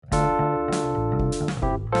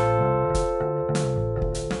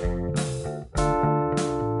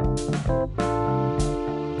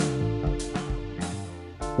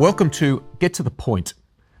Welcome to Get to the Point,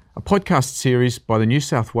 a podcast series by the New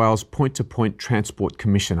South Wales Point-to-Point Transport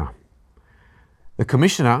Commissioner. The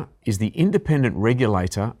Commissioner is the independent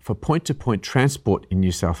regulator for point-to-point transport in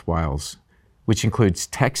New South Wales, which includes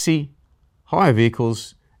taxi, hire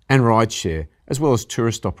vehicles and rideshare, as well as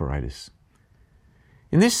tourist operators.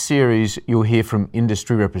 In this series, you'll hear from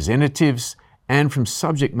industry representatives and from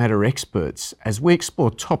subject matter experts as we explore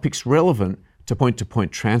topics relevant to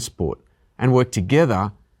point-to-point transport and work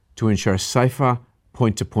together to ensure a safer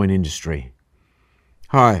point-to-point industry.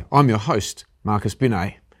 Hi, I'm your host, Marcus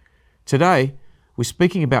Binet. Today, we're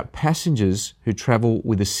speaking about passengers who travel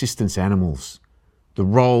with assistance animals, the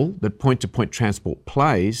role that point-to-point transport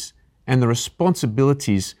plays, and the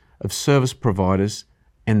responsibilities of service providers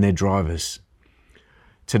and their drivers.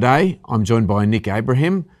 Today, I'm joined by Nick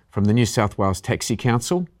Abraham from the New South Wales Taxi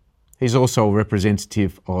Council. He's also a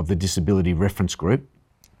representative of the Disability Reference Group.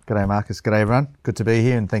 G'day Marcus, g'day everyone. Good to be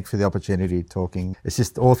here and thanks for the opportunity talking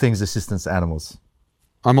all things assistance animals.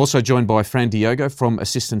 I'm also joined by Fran Diogo from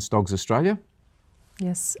Assistance Dogs Australia.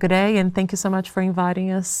 Yes, good day and thank you so much for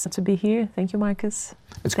inviting us to be here. Thank you, Marcus.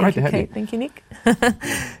 It's great to have Kate. you. Thank you, Nick.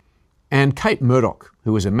 And Kate Murdoch,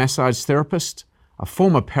 who is a massage therapist, a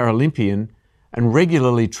former Paralympian, and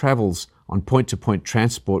regularly travels on point-to-point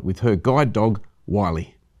transport with her guide dog,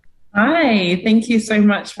 Wylie. Hi, thank you so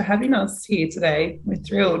much for having us here today. We're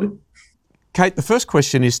thrilled. Kate, the first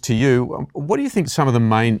question is to you. What do you think some of the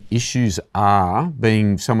main issues are,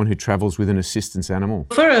 being someone who travels with an assistance animal?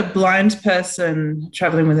 For a blind person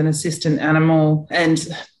travelling with an assistant animal, and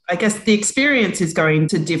I guess the experience is going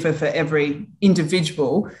to differ for every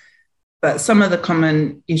individual, but some of the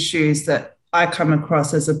common issues that I come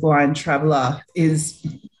across as a blind traveller is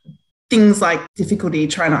things like difficulty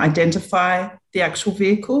trying to identify the actual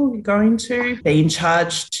vehicle you're going to, being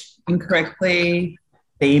charged incorrectly,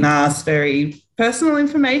 being asked very personal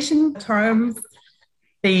information at times,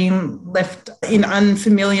 being left in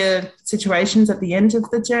unfamiliar situations at the end of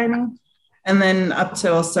the journey, and then up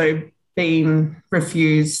to also being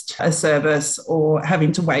refused a service or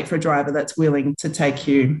having to wait for a driver that's willing to take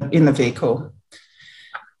you in the vehicle.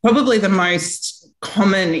 Probably the most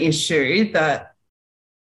common issue that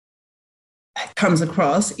comes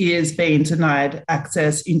across is being denied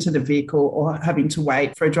access into the vehicle or having to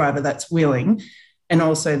wait for a driver that's willing, and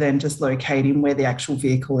also then just locating where the actual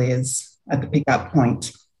vehicle is at the pickup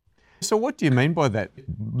point. So what do you mean by that,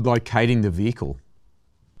 locating the vehicle?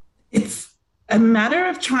 It's a matter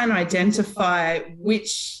of trying to identify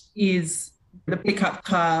which is the pickup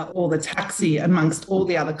car or the taxi amongst all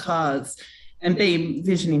the other cars. And being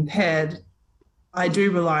vision impaired, I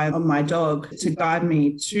do rely on my dog to guide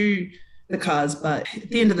me to the cars, but at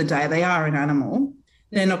the end of the day, they are an animal.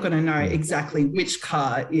 They're not going to know exactly which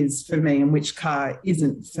car is for me and which car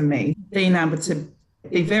isn't for me. Being able to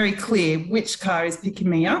be very clear which car is picking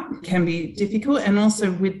me up can be difficult. And also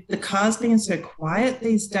with the cars being so quiet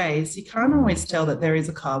these days, you can't always tell that there is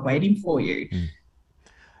a car waiting for you.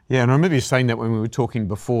 Yeah, and I remember you saying that when we were talking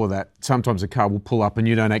before, that sometimes a car will pull up and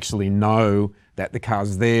you don't actually know that the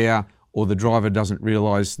car's there, or the driver doesn't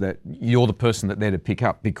realise that you're the person that they're to pick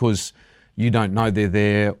up because you don't know they're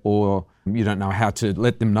there, or you don't know how to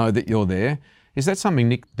let them know that you're there. Is that something,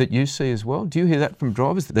 Nick, that you see as well? Do you hear that from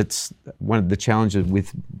drivers? That's one of the challenges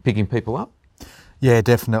with picking people up? Yeah,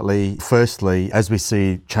 definitely. Firstly, as we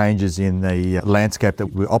see changes in the landscape that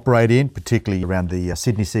we operate in, particularly around the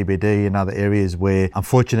Sydney CBD and other areas where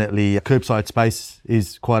unfortunately curbside space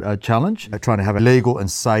is quite a challenge. Trying to have a legal and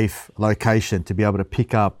safe location to be able to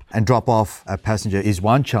pick up and drop off a passenger is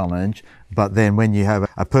one challenge. But then when you have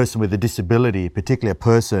a person with a disability, particularly a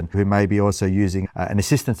person who may be also using an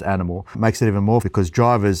assistance animal, it makes it even more, because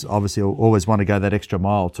drivers obviously always want to go that extra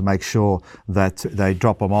mile to make sure that they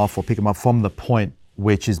drop them off or pick them up from the point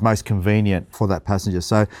which is most convenient for that passenger.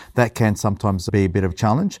 So that can sometimes be a bit of a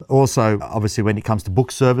challenge. Also, obviously, when it comes to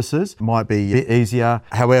book services, it might be a bit easier.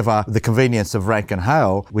 However, the convenience of rank and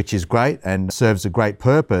hail, which is great and serves a great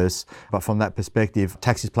purpose, but from that perspective,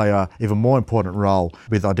 taxis play an even more important role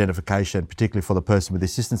with identification, particularly for the person with the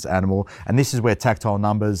assistance animal. And this is where tactile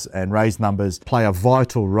numbers and raised numbers play a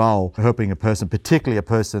vital role, helping a person, particularly a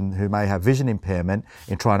person who may have vision impairment,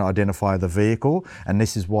 in trying to identify the vehicle. And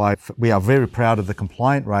this is why we are very proud of the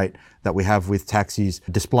compliant rate that we have with taxis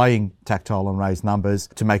displaying tactile and raised numbers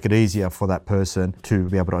to make it easier for that person to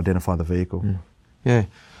be able to identify the vehicle. Yeah.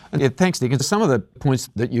 Yeah, thanks, Nick. And some of the points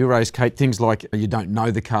that you raised, Kate, things like you don't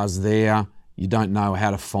know the car's there, you don't know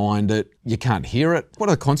how to find it, you can't hear it. What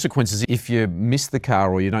are the consequences if you miss the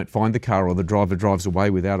car or you don't find the car or the driver drives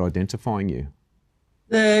away without identifying you?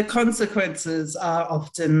 The consequences are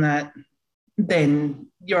often that then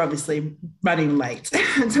you're obviously running late.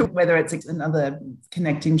 So whether it's another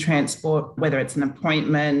connecting transport, whether it's an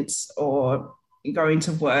appointment or going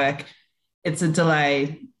to work, it's a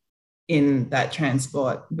delay in that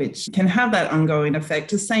transport, which can have that ongoing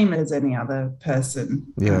effect, the same as any other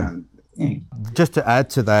person. Yeah. Just to add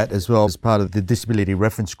to that as well, as part of the disability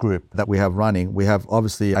reference group that we have running, we have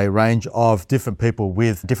obviously a range of different people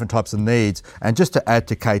with different types of needs. And just to add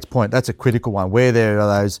to Kate's point, that's a critical one, where there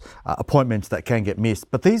are those appointments that can get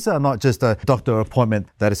missed. But these are not just a doctor appointment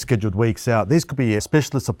that is scheduled weeks out. These could be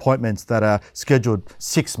specialist appointments that are scheduled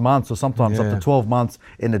 6 months or sometimes up to 12 months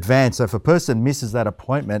in advance. So if a person misses that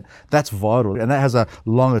appointment, that's vital. And that has a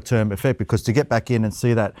longer term effect, because to get back in and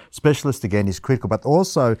see that specialist again is critical. But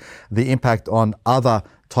also the impact on other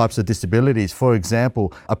types of disabilities. For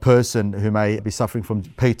example, a person who may be suffering from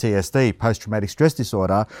PTSD, post-traumatic stress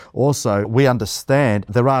disorder, also we understand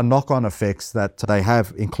there are knock-on effects that they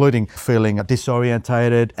have, including feeling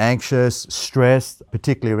disorientated, anxious, stressed,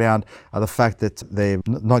 particularly around the fact that they're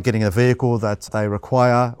not getting a vehicle that they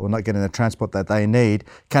require or not getting the transport that they need,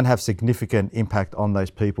 can have significant impact on those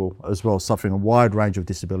people as well, suffering a wide range of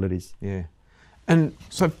disabilities. Yeah. And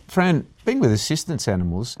so, Fran, being with assistance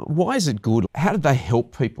animals, why is it good? How do they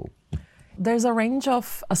help people? There's a range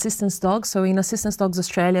of assistance dogs. So in Assistance Dogs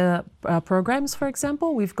Australia programs, for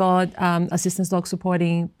example, we've got assistance dogs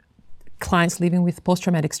supporting clients living with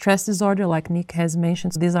post-traumatic stress disorder, like Nick has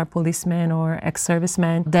mentioned. So these are policemen or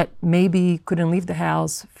ex-servicemen that maybe couldn't leave the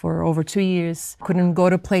house for over 2 years, couldn't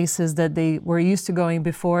go to places that they were used to going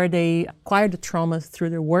before they acquired the trauma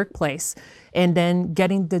through their workplace. And then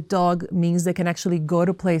getting the dog means they can actually go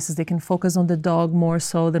to places. They can focus on the dog more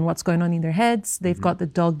so than what's going on in their heads. They've got the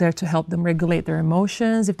dog there to help them regulate their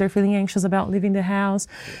emotions if they're feeling anxious about leaving the house.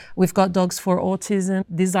 We've got dogs for autism.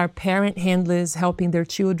 These are parent handlers helping their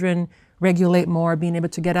children regulate more, being able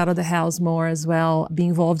to get out of the house more as well, be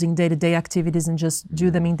involved in day-to-day activities and just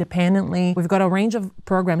do them independently. We've got a range of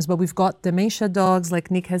programs, but we've got dementia dogs,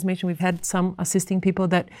 like Nick has mentioned. We've had some assisting people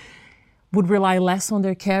that would rely less on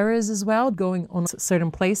their carers as well, going on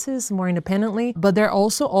certain places more independently. But there are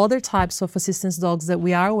also other types of assistance dogs that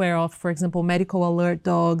we are aware of. For example, medical alert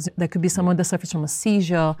dogs. That could be someone that suffers from a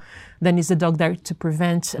seizure. Then is a dog there to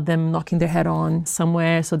prevent them knocking their head on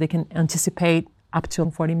somewhere so they can anticipate up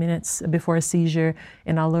to 40 minutes before a seizure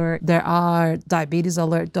and alert. There are diabetes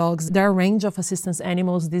alert dogs. There are a range of assistance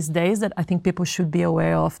animals these days that I think people should be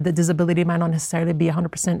aware of. The disability might not necessarily be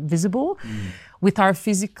 100% visible. With our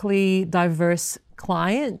physically diverse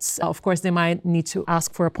clients, of course, they might need to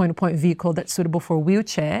ask for a point-to-point vehicle that's suitable for a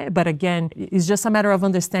wheelchair. But again, it's just a matter of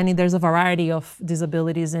understanding there's a variety of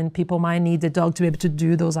disabilities and people might need the dog to be able to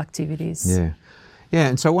do those activities. Yeah. Yeah,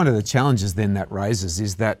 and so one of the challenges then that raises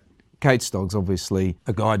is that Kate's dog's obviously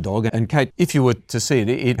a guide dog. And Kate, if you were to see it,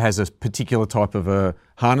 it has a particular type of a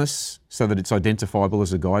harness so that it's identifiable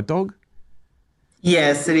as a guide dog?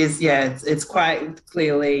 Yes, it is. Yeah, it's quite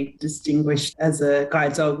clearly distinguished as a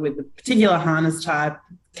guide dog with a particular harness type.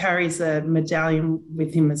 Carries a medallion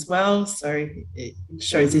with him as well, so it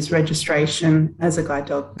shows his registration as a guide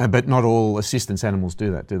dog. But not all assistance animals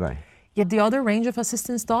do that, do they? Yeah, the other range of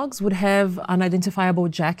assistance dogs would have an identifiable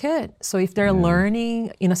jacket. So if they're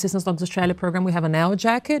learning, in Assistance Dogs Australia program, we have an L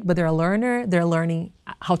jacket, but they're a learner, they're learning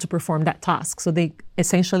how to perform that task. So they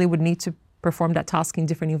essentially would need to perform that task in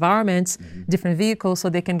different environments, different vehicles, so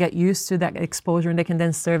they can get used to that exposure and they can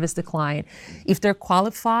then service the client. If they're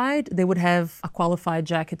qualified, they would have a qualified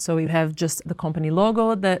jacket. So we have just the company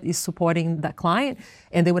logo that is supporting that client,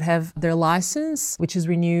 and they would have their license, which is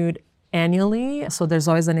renewed annually. So there's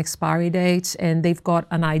always an expiry date, and they've got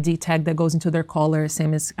an ID tag that goes into their collar,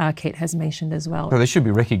 same as Kate has mentioned as well. So they should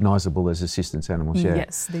be recognisable as assistance animals, yeah?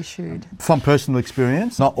 Yes, they should. From personal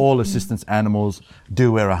experience, not all assistance animals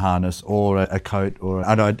do wear a harness or a coat or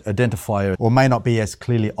an identifier, or may not be as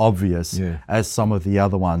clearly obvious as some of the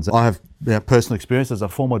other ones. I have personal experience as a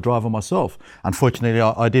former driver myself. Unfortunately,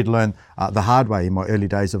 I did learn the hard way in my early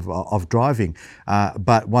days of driving.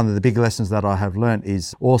 But one of the big lessons that I have learned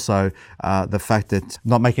is also the fact that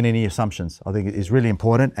not making any assumptions, I think, is really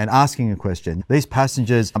important, and asking a question. These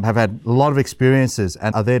passengers have had a lot of experiences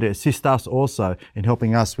and are there to assist us also in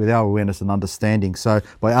helping us with our awareness and understanding. So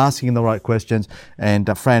by asking the right questions, and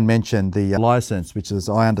Fran mentioned the license, which, as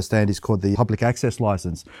I understand, is called the public access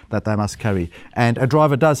license that they must carry. And a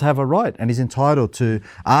driver does have a right and is entitled to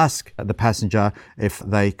ask the passenger if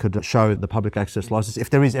they could show the public access license if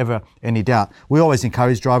there is ever any doubt. We always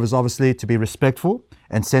encourage drivers, obviously, to be respectful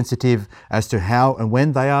and sensitive as to how and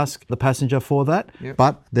when they ask the passenger for that. Yep.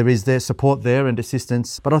 But there is their support there and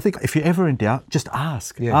assistance. But I think if you're ever in doubt, just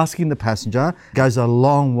ask. Yeah. Asking the passenger goes a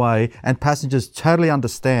long way, and passengers totally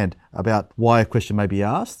understand about why a question may be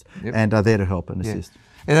asked and are there to help and assist.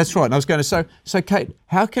 Yeah, that's right. And I was going to so Kate,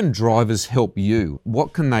 how can drivers help you?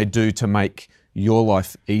 What can they do to make your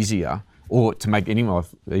life easier, or to make any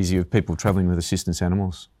life easier of people travelling with assistance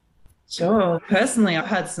animals? Sure. Personally, I've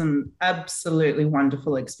had some absolutely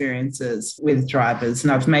wonderful experiences with drivers,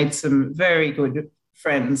 and I've made some very good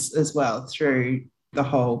friends as well through the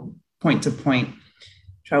whole point-to-point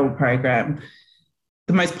travel program.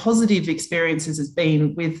 The most positive experiences has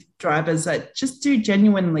been with drivers that just do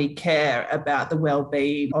genuinely care about the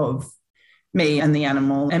well-being of me and the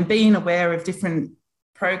animal, and being aware of different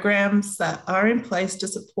programs that are in place to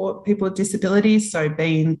support people with disabilities. So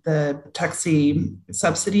being the taxi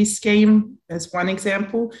subsidy scheme as one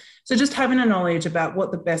example. So just having a knowledge about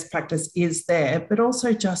what the best practice is there, but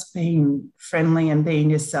also just being friendly and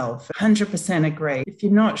being yourself. 100% agree. If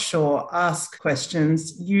you're not sure, ask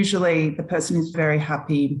questions. Usually the person is very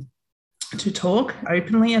happy to talk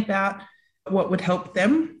openly about what would help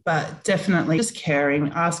them, but definitely just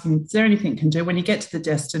caring, asking, is there anything you can do when you get to the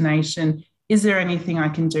destination? Is there anything I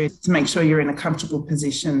can do to make sure you're in a comfortable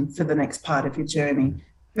position for the next part of your journey?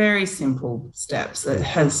 Very simple steps that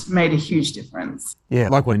has made a huge difference. Yeah,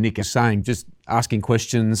 like what Nick is saying, just asking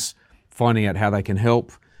questions, finding out how they can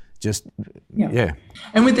help, yeah.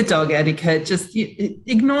 And with the dog etiquette, just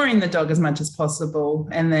ignoring the dog as much as possible,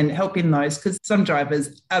 and then helping those, because some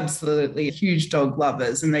drivers absolutely huge dog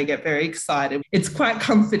lovers and they get very excited. It's quite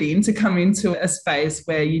comforting to come into a space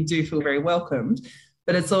where you do feel very welcomed.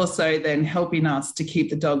 But it's also then helping us to keep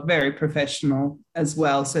the dog very professional as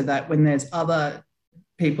well, so that when there's other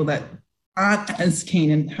people that aren't as keen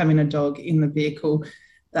in having a dog in the vehicle,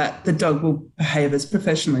 that the dog will behave as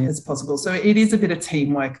professionally as possible. So it is a bit of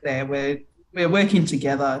teamwork there, where we're working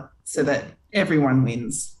together so that everyone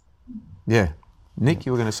wins. Yeah. Nick,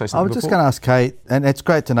 you were going to say something I was just going to ask Kate, and it's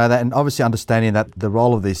great to know that, and obviously understanding that the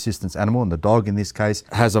role of the assistance animal, and the dog in this case,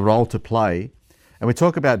 has a role to play. And we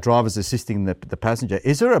talk about drivers assisting the passenger.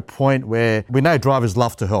 Is there a point where, we know drivers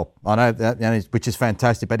love to help, I know that, which is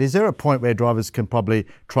fantastic, but is there a point where drivers can probably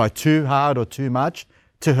try too hard or too much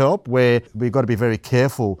to help, where we've got to be very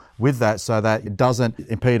careful with that so that it doesn't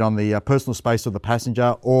impede on the personal space of the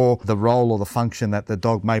passenger or the role or the function that the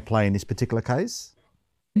dog may play in this particular case?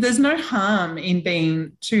 There's no harm in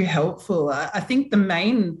being too helpful. I think the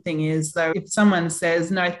main thing is, though, if someone says,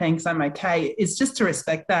 no, thanks, I'm okay, it's just to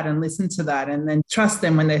respect that and listen to that, and then trust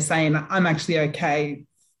them when they're saying, I'm actually okay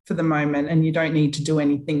for the moment and you don't need to do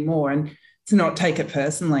anything more, and to not take it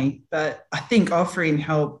personally. But I think offering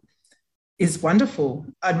help is wonderful.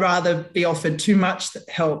 I'd rather be offered too much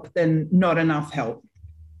help than not enough help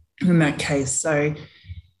in that case. So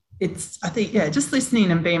I think, just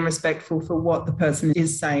listening and being respectful for what the person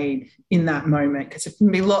is saying in that moment, because there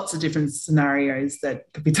can be lots of different scenarios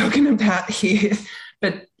that could be talking about here.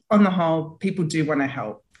 But on the whole, people do want to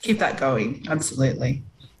help. Keep that going, absolutely.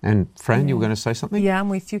 And Fran, you were going to say something? Yeah, I'm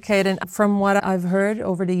with you, Kate. And from what I've heard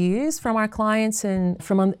over the years from our clients, and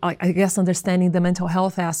from, I guess, understanding the mental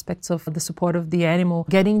health aspects of the support of the animal,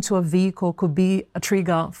 getting into a vehicle could be a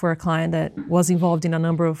trigger for a client that was involved in a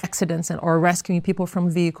number of accidents or rescuing people from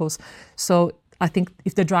vehicles. So I think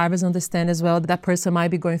if the drivers understand as well that person might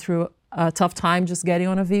be going through a tough time just getting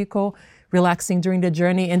on a vehicle, relaxing during the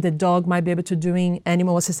journey, and the dog might be able to doing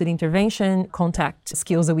animal-assisted intervention, contact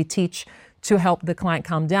skills that we teach to help the client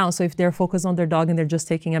calm down. So if they're focused on their dog and they're just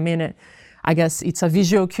taking a minute, I guess it's a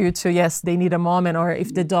visual cue to, yes, they need a moment. Or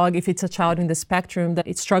if the dog, if it's a child in the spectrum, that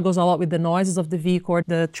it struggles a lot with the noises of the vehicle or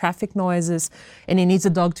the traffic noises, and it needs a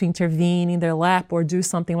dog to intervene in their lap or do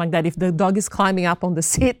something like that. If the dog is climbing up on the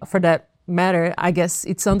seat, for that matter, I guess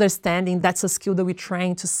it's understanding that's a skill that we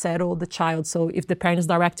train to settle the child. So if the parent is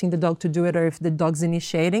directing the dog to do it, or if the dog's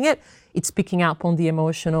initiating it, it's picking up on the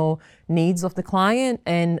emotional needs of the client.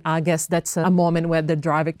 And I guess that's a moment where the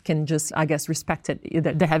driver can just, I guess, respect it.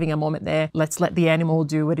 They're having a moment there. Let's let the animal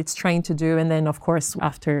do what it's trained to do. And then, of course,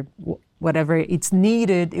 after whatever it's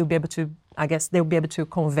needed, it'll be able to, I guess, they'll be able to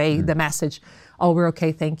convey the message, oh, we're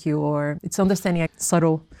okay, thank you. Or it's understanding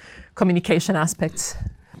subtle communication aspects.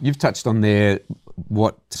 You've touched on there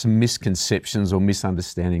what some misconceptions or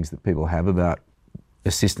misunderstandings that people have about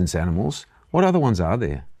assistance animals. What other ones are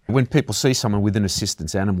there? When people see someone with an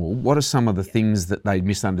assistance animal, what are some of the things that they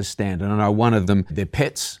misunderstand? And I know one of them, they're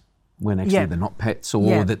pets. when actually they're not pets,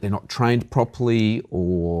 or that they're not trained properly,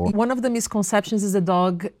 or... One of the misconceptions is the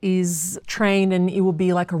dog is trained and it will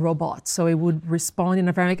be like a robot. So it would respond in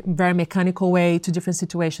a very, very mechanical way to different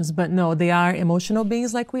situations. But no, they are emotional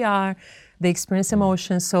beings like we are. They experience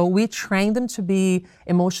emotions. So we train them to be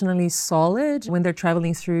emotionally solid when they're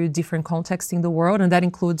traveling through different contexts in the world. And that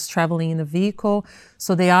includes traveling in a vehicle.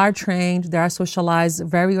 So they are trained, they are socialized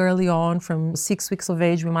very early on. From 6 weeks of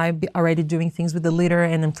age, we might be already doing things with the litter.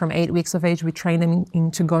 And then from 8 weeks of age, we train them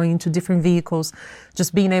into going into different vehicles,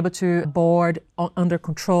 just being able to board under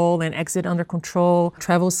control and exit under control,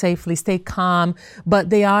 travel safely, stay calm. But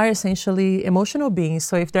they are essentially emotional beings.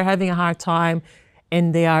 So if they're having a hard time,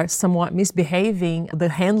 and they are somewhat misbehaving, the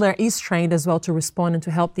handler is trained as well to respond and to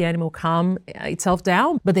help the animal calm itself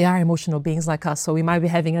down. But they are emotional beings like us. So we might be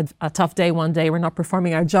having a tough day one day. We're not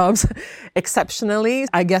performing our jobs exceptionally.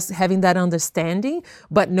 I guess having that understanding,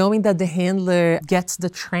 but knowing that the handler gets the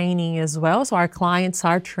training as well. So our clients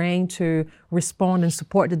are trained to respond and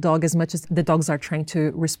support the dog as much as the dogs are trained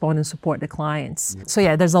to respond and support the clients. So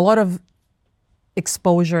yeah, there's a lot of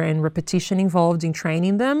exposure and repetition involved in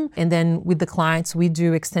training them. And then with the clients, we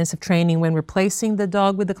do extensive training when we're placing the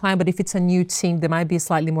dog with the client. But if it's a new team, they might be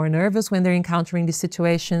slightly more nervous when they're encountering these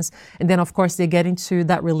situations. And then, of course, they get into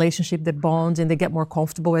that relationship, that bond, and they get more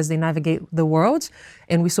comfortable as they navigate the world.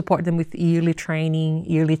 And we support them with yearly training,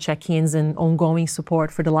 yearly check-ins, and ongoing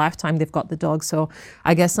support for the lifetime they've got the dog. So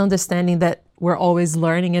I guess understanding that we're always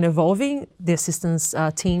learning and evolving. The assistance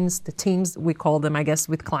teams, the teams we call them, I guess,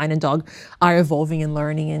 with client and dog, are evolving and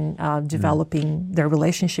learning and developing their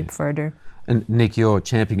relationship further. And Nick, you're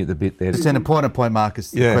champing at the bit there. It's an important point,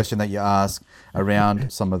 Marcus, the question that you ask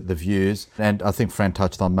around some of the views. And I think Fran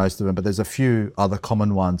touched on most of them, but there's a few other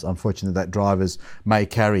common ones, unfortunately, that drivers may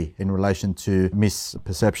carry in relation to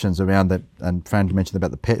misperceptions around that. And Fran mentioned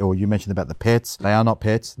about the pet, or you mentioned about the pets. They are not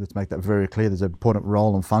pets. Let's make that very clear. There's an important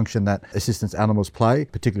role and function that assistance animals play,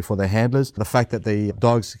 particularly for their handlers. The fact that the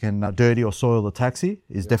dogs can dirty or soil the taxi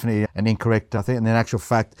is definitely an incorrect thing. And in actual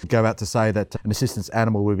fact, go out to say that an assistance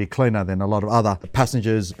animal will be cleaner than a lot of other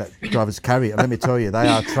passengers that drivers carry. And let me tell you, they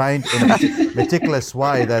are trained in a meticulous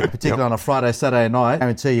way that, particularly on a Friday, Saturday night, I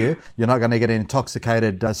guarantee you're not going to get an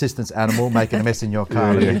intoxicated assistance animal making a mess in your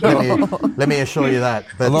car. Let me assure you that.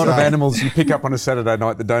 But, a lot of animals you pick up on a Saturday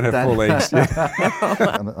night that don't have 4 legs.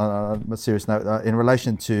 On a serious note, in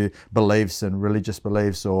relation to beliefs and religious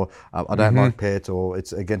beliefs, or I don't like pets, or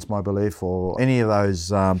it's against my belief, or any of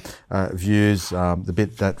those views, the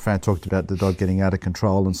bit that Fran talked about, the dog getting out of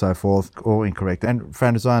control and so forth, all incorrect. And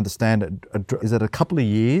Fran, as I understand it, is it a couple of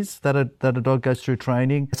years that a dog goes through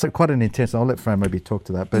training? It's quite an intense. I'll let Fran maybe talk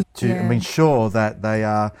to that, but to ensure that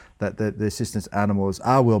the assistance animals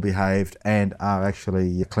are well behaved and are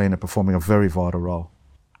actually clean and performing a very vital role.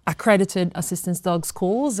 Accredited assistance dog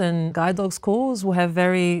schools and guide dog schools will have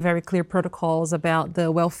very, very clear protocols about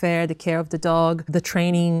the welfare, the care of the dog. The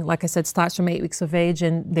training, like I said, starts from 8 weeks of age,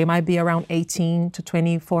 and they might be around 18 to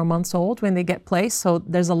 24 months old when they get placed. So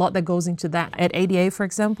there's a lot that goes into that. At ADA, for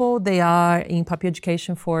example, they are in puppy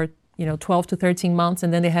education for 12 to 13 months,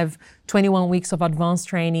 and then they have 21 weeks of advanced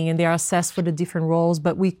training, and they are assessed for the different roles.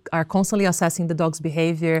 But we are constantly assessing the dog's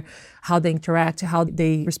behavior, how they interact, how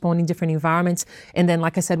they respond in different environments. And then,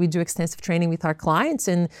 like I said, we do extensive training with our clients,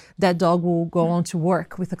 and that dog will go on to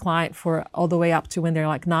work with the client for all the way up to when they're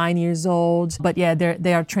like 9 years old. But yeah,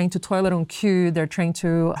 they are trained to toilet on cue. They're trained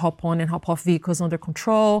to hop on and hop off vehicles under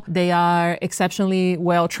control. They are exceptionally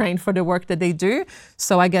well trained for the work that they do.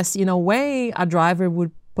 So I guess in a way, a driver would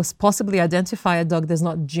possibly identify a dog that's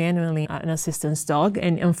not genuinely an assistance dog.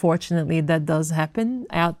 And unfortunately, that does happen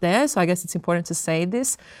out there. So I guess it's important to say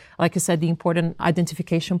this. Like you said, the important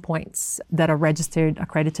identification points that a registered,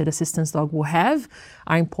 accredited assistance dog will have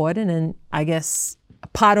are important. And I guess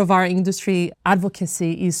part of our industry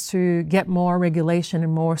advocacy is to get more regulation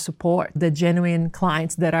and more support. The genuine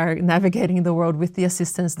clients that are navigating the world with the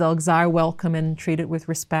assistance dogs are welcome and treated with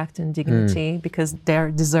respect and dignity because they're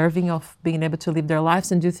deserving of being able to live their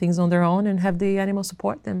lives and do things on their own and have the animal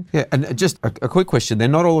support them. Yeah, and just a quick question. They're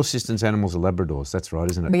not all assistance animals are Labradors. That's right,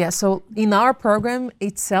 isn't it? But yeah, so in our program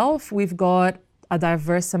itself, we've got a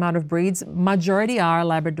diverse amount of breeds. Majority are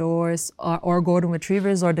Labradors or Golden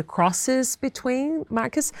Retrievers or the crosses between,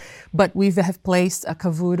 Marcus. But we have placed a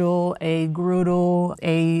Cavoodle, a Groodle,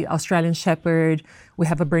 a Australian Shepherd. We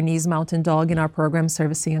have a Bernese Mountain Dog in our program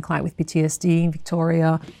servicing a client with PTSD in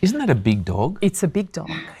Victoria. Isn't that a big dog? It's a big dog.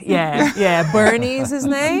 Yeah. Bernie is his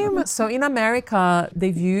name. So in America,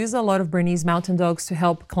 they've used a lot of Bernese Mountain Dogs to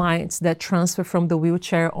help clients that transfer from the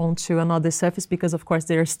wheelchair onto another surface because, of course,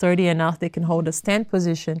 they're sturdy enough. They can hold a stand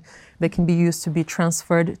position that can be used to be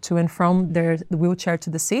transferred to and from the wheelchair to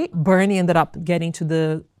the seat. Bernie ended up getting to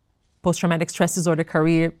the post-traumatic stress disorder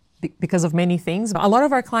career because of many things. A lot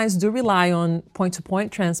of our clients do rely on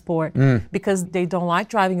point-to-point transport because they don't like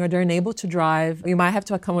driving or they're unable to drive. You might have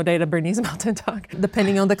to accommodate a Bernese Mountain Dog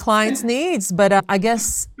depending on the client's needs. But I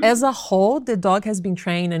guess as a whole, the dog has been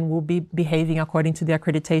trained and will be behaving according to the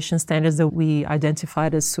accreditation standards that we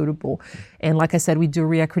identified as suitable. And like I said, we do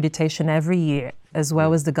reaccreditation every year as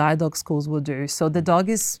well as the guide dog schools will do. So the dog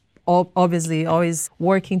is obviously always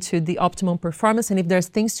working to the optimum performance. And if there's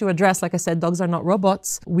things to address, like I said, dogs are not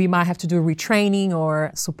robots. We might have to do retraining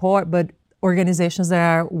or support, but organizations that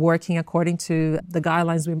are working according to the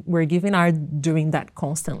guidelines we're giving are doing that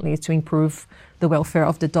constantly to improve the welfare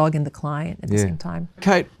of the dog and the client at the same time.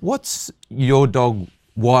 Kate, what's your dog,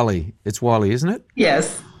 Wylie? It's Wylie, isn't it?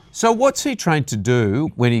 Yes. So what's he trained to do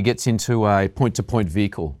when he gets into a point-to-point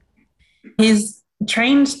vehicle? He's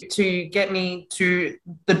trained to get me to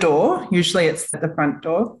the door. Usually it's the front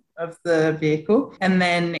door of the vehicle. And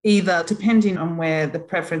then either, depending on where the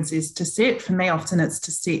preference is to sit, for me often it's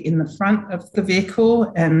to sit in the front of the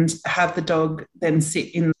vehicle and have the dog then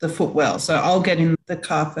sit in the footwell. So I'll get in the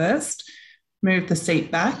car first, move the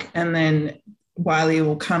seat back, and then Wylie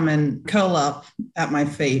will come and curl up at my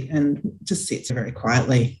feet and just sits very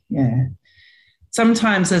quietly. Yeah.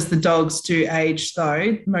 Sometimes as the dogs do age,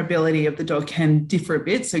 though, mobility of the dog can differ a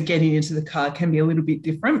bit. So getting into the car can be a little bit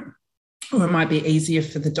different. Or it might be easier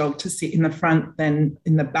for the dog to sit in the front than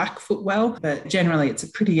in the back footwell. But generally, it's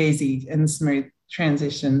a pretty easy and smooth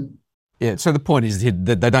transition. Yeah, so the point is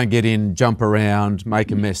that they don't get in, jump around,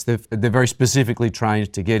 make a mess. They're very specifically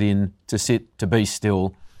trained to get in, to sit, to be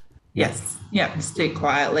still. Yes, yeah, sit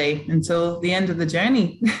quietly until the end of the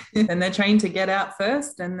journey. And they're trained to get out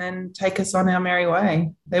first and then take us on our merry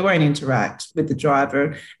way. They won't interact with the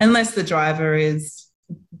driver unless the driver is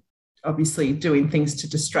obviously doing things to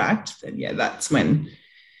distract. Then, yeah, that's when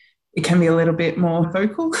it can be a little bit more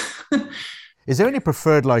vocal. Is there any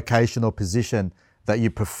preferred location or position that you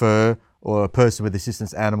prefer or a person with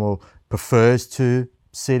assistance animal prefers to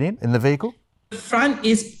sit in the vehicle? The front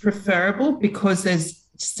is preferable because there's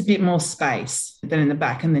just a bit more space than in the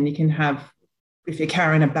back. And then you can have, if you're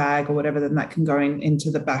carrying a bag or whatever, then that can go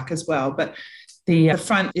into the back as well. But the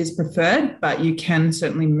front is preferred, but you can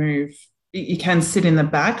certainly move. You can sit in the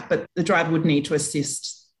back, but the driver would need to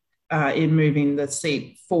assist in moving the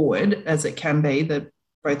seat forward as it can be,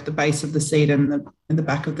 both the base of the seat and the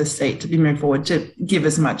back of the seat to be moved forward to give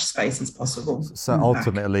as much space as possible. So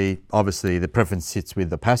ultimately, obviously, the preference sits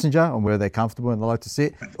with the passenger on where they're comfortable and they like to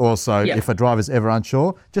sit. Also, if a driver's ever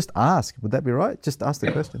unsure, just ask. Would that be right? Just ask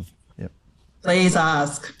the question. Yep. Please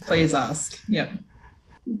ask. Please ask. Yep.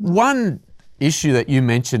 One issue that you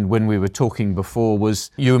mentioned when we were talking before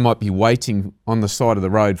was you might be waiting on the side of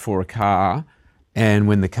the road for a car, and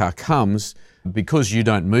when the car comes, because you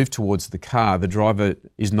don't move towards the car, the driver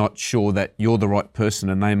is not sure that you're the right person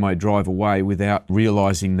and they may drive away without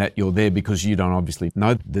realising that you're there because you don't obviously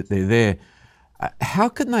know that they're there. How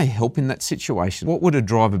can they help in that situation? What would a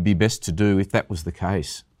driver be best to do if that was the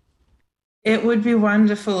case? It would be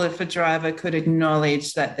wonderful if a driver could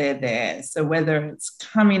acknowledge that they're there. So whether it's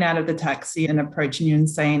coming out of the taxi and approaching you and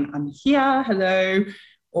saying, "I'm here, hello,"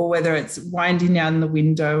 or whether it's winding down the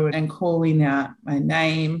window and calling out my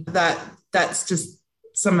name, that's just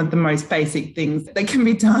some of the most basic things that can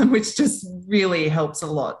be done, which just really helps a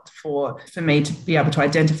lot for me to be able to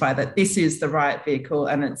identify that this is the right vehicle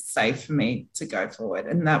and it's safe for me to go forward.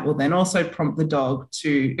 And that will then also prompt the dog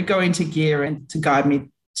to go into gear and to guide me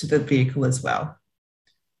to the vehicle as well.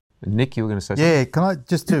 Nick, you were going to say something? Yeah, can I,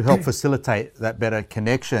 just to help facilitate that better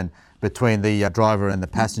connection between the driver and the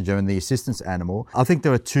passenger and the assistance animal, I think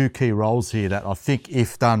there are two key roles here that I think,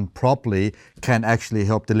 if done properly, can actually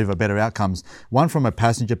help deliver better outcomes. One, from a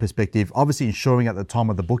passenger perspective, obviously ensuring at the time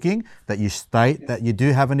of the booking that you state that you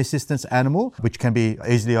do have an assistance animal, which can be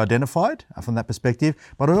easily identified from that perspective.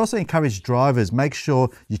 But I also encourage drivers, make sure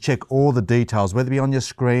you check all the details, whether it be on your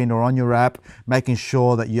screen or on your app, making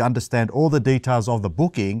sure that you understand all the details of the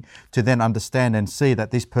booking to then understand and see that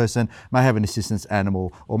this person may have an assistance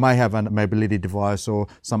animal or may have a mobility device or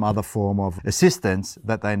some other form of assistance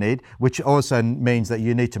that they need, which also means that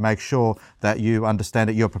you need to make sure that you understand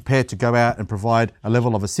that you're prepared to go out and provide a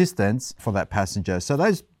level of assistance for that passenger. So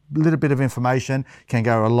those little bit of information can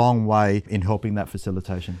go a long way in helping that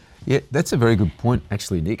facilitation. Yeah, that's a very good point,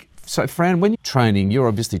 actually, Nick. So, Fran, when you're training, you're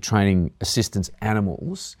obviously training assistance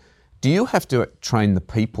animals. Do you have to train the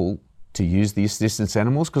people to use the assistance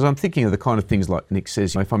animals? Because I'm thinking of the kind of things like Nick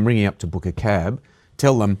says, if I'm ringing up to book a cab,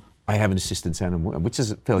 tell them I have an assistance animal, which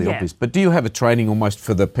is fairly obvious. But do you have a training almost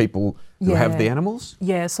for the people who have the animals?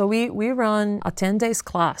 Yeah, so we run a 10 days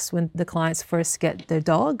class when the clients first get their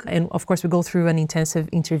dog. And of course, we go through an intensive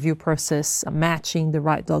interview process, matching the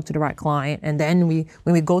right dog to the right client. And then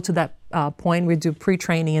when we go to that point, we do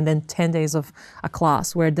pre-training and then 10 days of a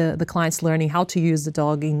class where the client's learning how to use the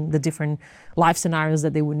dog in the different life scenarios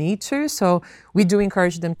that they would need to. So we do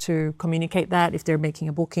encourage them to communicate that if they're making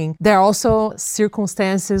a booking. There are also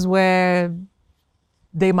circumstances where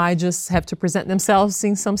they might just have to present themselves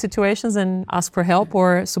in some situations and ask for help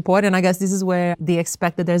or support. And I guess this is where they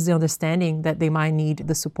expect that there's the understanding that they might need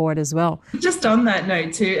the support as well. Just on that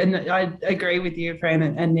note too, and I agree with you, Fran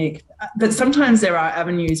and Nick, but sometimes there are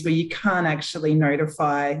avenues where you can't actually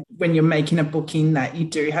notify when you're making a booking that you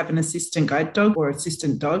do have an assistant guide dog or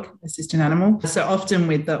assistant animal. So often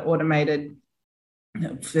with the automated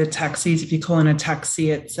for taxis, if you're calling a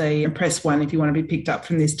taxi, it's a press 1 if you want to be picked up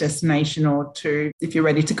from this destination, or 2 if you're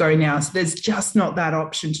ready to go now. So there's just not that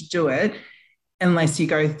option to do it unless you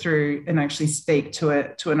go through and actually speak to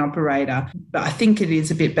an operator. But I think it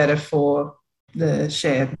is a bit better for the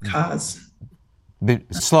shared cars.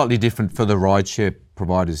 Slightly different for the rideshare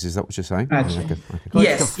providers, is that what you're saying? Okay.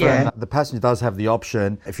 Yes, yeah. The passenger does have the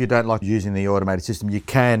option, if you don't like using the automated system, you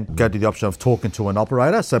can go to the option of talking to an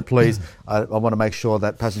operator. So please, I want to make sure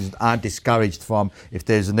that passengers aren't discouraged from, if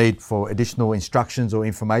there's a need for additional instructions or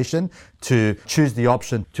information, to choose the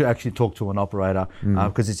option to actually talk to an operator,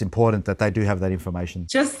 because it's important that they do have that information.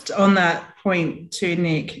 Just on that point too,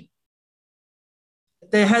 Nick,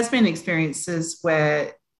 there has been experiences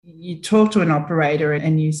where you talk to an operator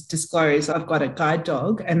and you disclose, I've got a guide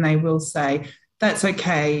dog, and they will say, that's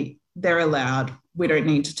okay, they're allowed, we don't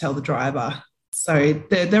need to tell the driver. So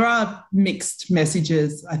there are mixed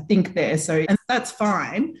messages, I think, there. So, and that's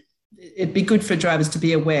fine. It'd be good for drivers to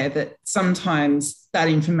be aware that sometimes that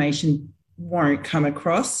information won't come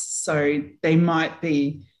across. So they might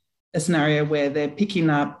be a scenario where they're picking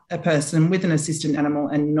up a person with an assistant animal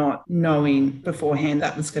and not knowing beforehand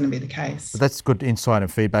that was going to be the case. That's good insight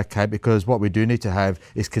and feedback, Kate, because what we do need to have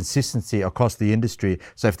is consistency across the industry.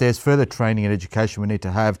 So if there's further training and education we need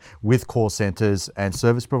to have with call centres and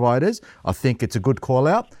service providers, I think it's a good call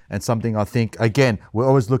out, and something I think, again, we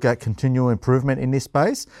always look at continual improvement in this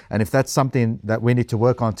space. And if that's something that we need to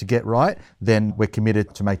work on to get right, then we're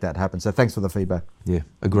committed to make that happen. So thanks for the feedback. Yeah,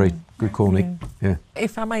 agreed. Good call, Nick. Yeah.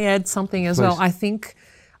 If I may add something as well, I think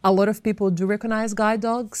a lot of people do recognize guide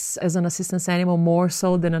dogs as an assistance animal more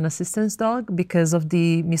so than an assistance dog because of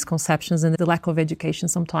the misconceptions and the lack of education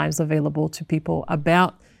sometimes available to people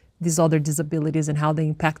about these other disabilities and how they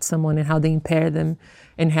impact someone and how they impair them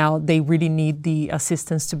and how they really need the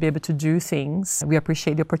assistance to be able to do things. We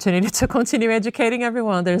appreciate the opportunity to continue educating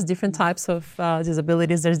everyone. There's different types of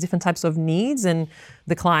disabilities, there's different types of needs, and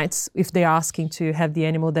the clients, if they're asking to have the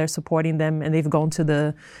animal, they're supporting them, and they've gone to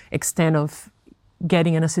the extent of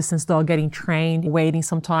getting an assistance dog, getting trained, waiting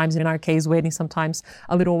sometimes, in our case, waiting sometimes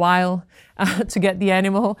a little while to get the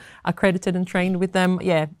animal accredited and trained with them.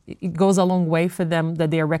 Yeah, it goes a long way for them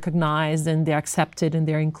that they are recognized and they're accepted and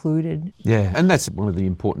they're included. Yeah, and that's one of the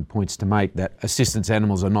important points to make, that assistance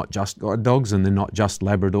animals are not just guide dogs and they're not just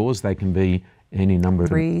Labradors. They can be any number of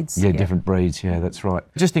breeds. Different breeds. Yeah, that's right.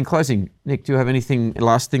 Just in closing, Nick, do you have anything,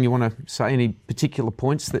 last thing you want to say, any particular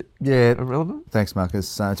points that are relevant? Thanks,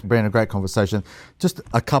 Marcus. It's been a great conversation. Just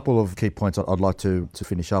a couple of key points I'd like to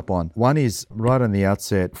finish up on. One is, right on the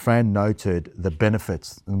outset, Fran noted the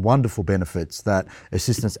benefits and wonderful benefits that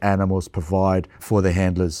assistance animals provide for the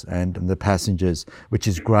handlers and the passengers, which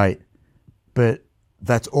is great. But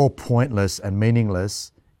that's all pointless and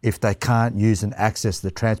meaningless if they can't use and access the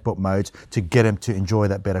transport modes to get them to enjoy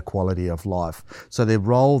that better quality of life. So the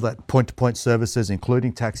role that point-to-point services,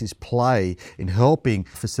 including taxis, play in helping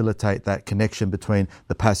facilitate that connection between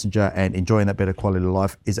the passenger and enjoying that better quality of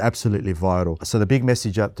life is absolutely vital. So the big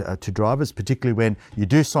message up to drivers, particularly when you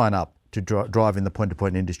do sign up to drive in the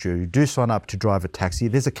point-to-point industry, or you do sign up to drive a taxi,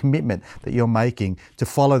 there's a commitment that you're making to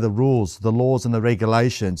follow the rules, the laws and the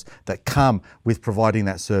regulations that come with providing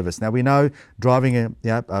that service. Now, we know driving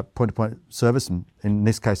a point-to-point service, in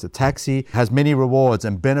this case a taxi, has many rewards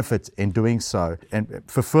and benefits in doing so, and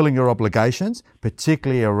fulfilling your obligations,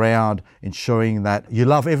 particularly around ensuring that you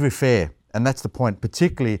love every fare. And that's the point,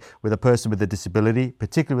 particularly with a person with a disability,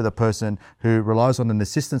 particularly with a person who relies on an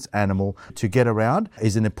assistance animal to get around,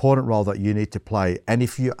 is an important role that you need to play. And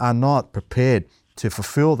if you are not prepared to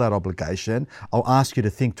fulfill that obligation, I'll ask you to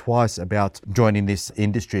think twice about joining this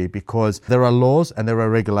industry, because there are laws and there are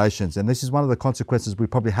regulations. And this is one of the consequences we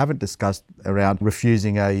probably haven't discussed around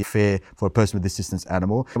refusing a fare for a person with assistance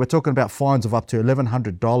animal. We're talking about fines of up to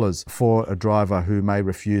 $1,100 for a driver who may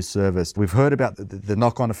refuse service. We've heard about the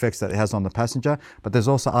knock-on effects that it has on the passenger, but there's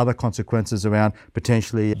also other consequences around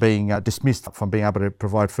potentially being dismissed from being able to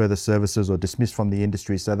provide further services or dismissed from the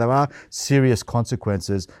industry. So there are serious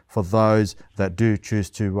consequences for those that do choose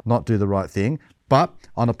to not do the right thing. But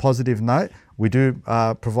on a positive note, we do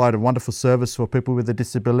provide a wonderful service for people with a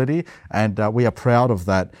disability, and we are proud of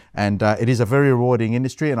that. And it is a very rewarding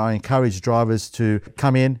industry, and I encourage drivers to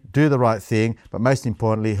come in, do the right thing, but most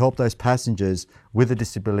importantly, help those passengers with a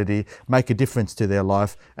disability make a difference to their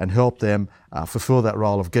life and help them fulfill that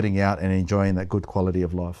role of getting out and enjoying that good quality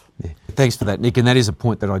of life. Yeah. Thanks for that, Nick. And that is a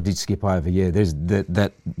point that I did skip over. Yeah, there's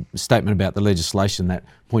that statement about the legislation that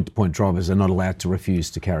point-to-point drivers are not allowed to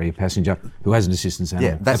refuse to carry a passenger who has an assistance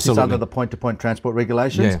animal. Yeah, that Absolutely. sits under the point-to-point transport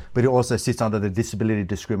regulations, Yeah. but it also sits under the Disability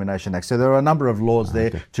Discrimination Act. So there are a number of laws there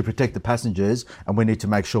to protect the passengers, and we need to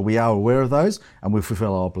make sure we are aware of those and we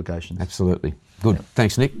fulfil our obligations. Absolutely. Good. Yeah.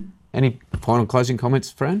 Thanks, Nick. Any final closing comments,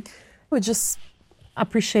 Fran? We just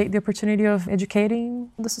appreciate the opportunity of educating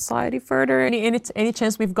the society further. Any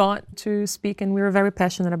chance we've got to speak, and we're very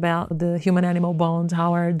passionate about the human-animal bond,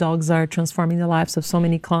 how our dogs are transforming the lives of so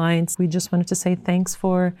many clients. We just wanted to say thanks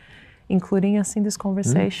for including us in this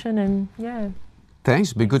conversation, and yeah.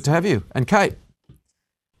 Thanks. It'd be good to have you. And Kate?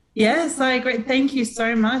 Yes, I agree. Thank you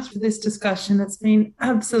so much for this discussion. It's been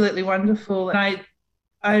absolutely wonderful. And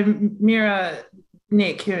I mirror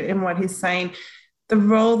Nick in what he's saying. The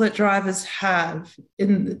role that drivers have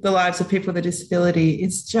in the lives of people with a disability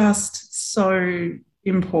is just so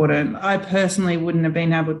important. I personally wouldn't have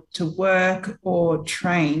been able to work or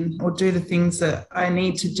train or do the things that I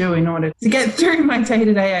need to do in order to get through my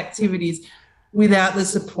day-to-day activities without the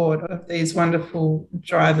support of these wonderful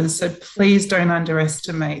drivers. So please don't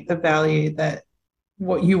underestimate the value that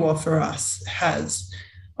what you offer us has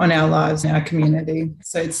on our lives and our community.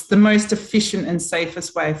 So it's the most efficient and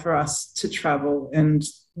safest way for us to travel. And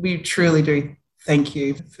we truly do thank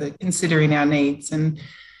you for considering our needs and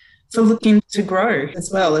for looking to grow as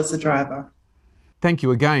well as a driver. Thank you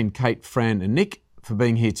again, Kate, Fran and Nick, for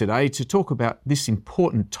being here today to talk about this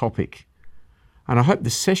important topic. And I hope the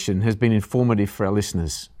session has been informative for our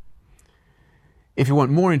listeners. If you want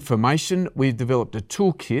more information, we've developed a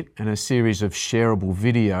toolkit and a series of shareable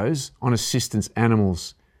videos on assistance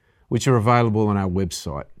animals, which are available on our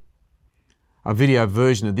website. A video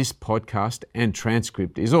version of this podcast and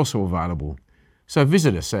transcript is also available, so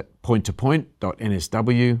visit us at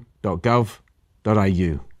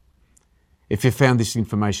pointtopoint.nsw.gov.au. If you found this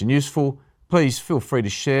information useful, please feel free to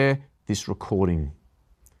share this recording.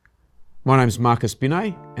 My name's Marcus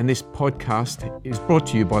Binet, and this podcast is brought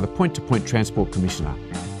to you by the Point to Point Transport Commissioner.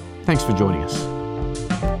 Thanks for joining us.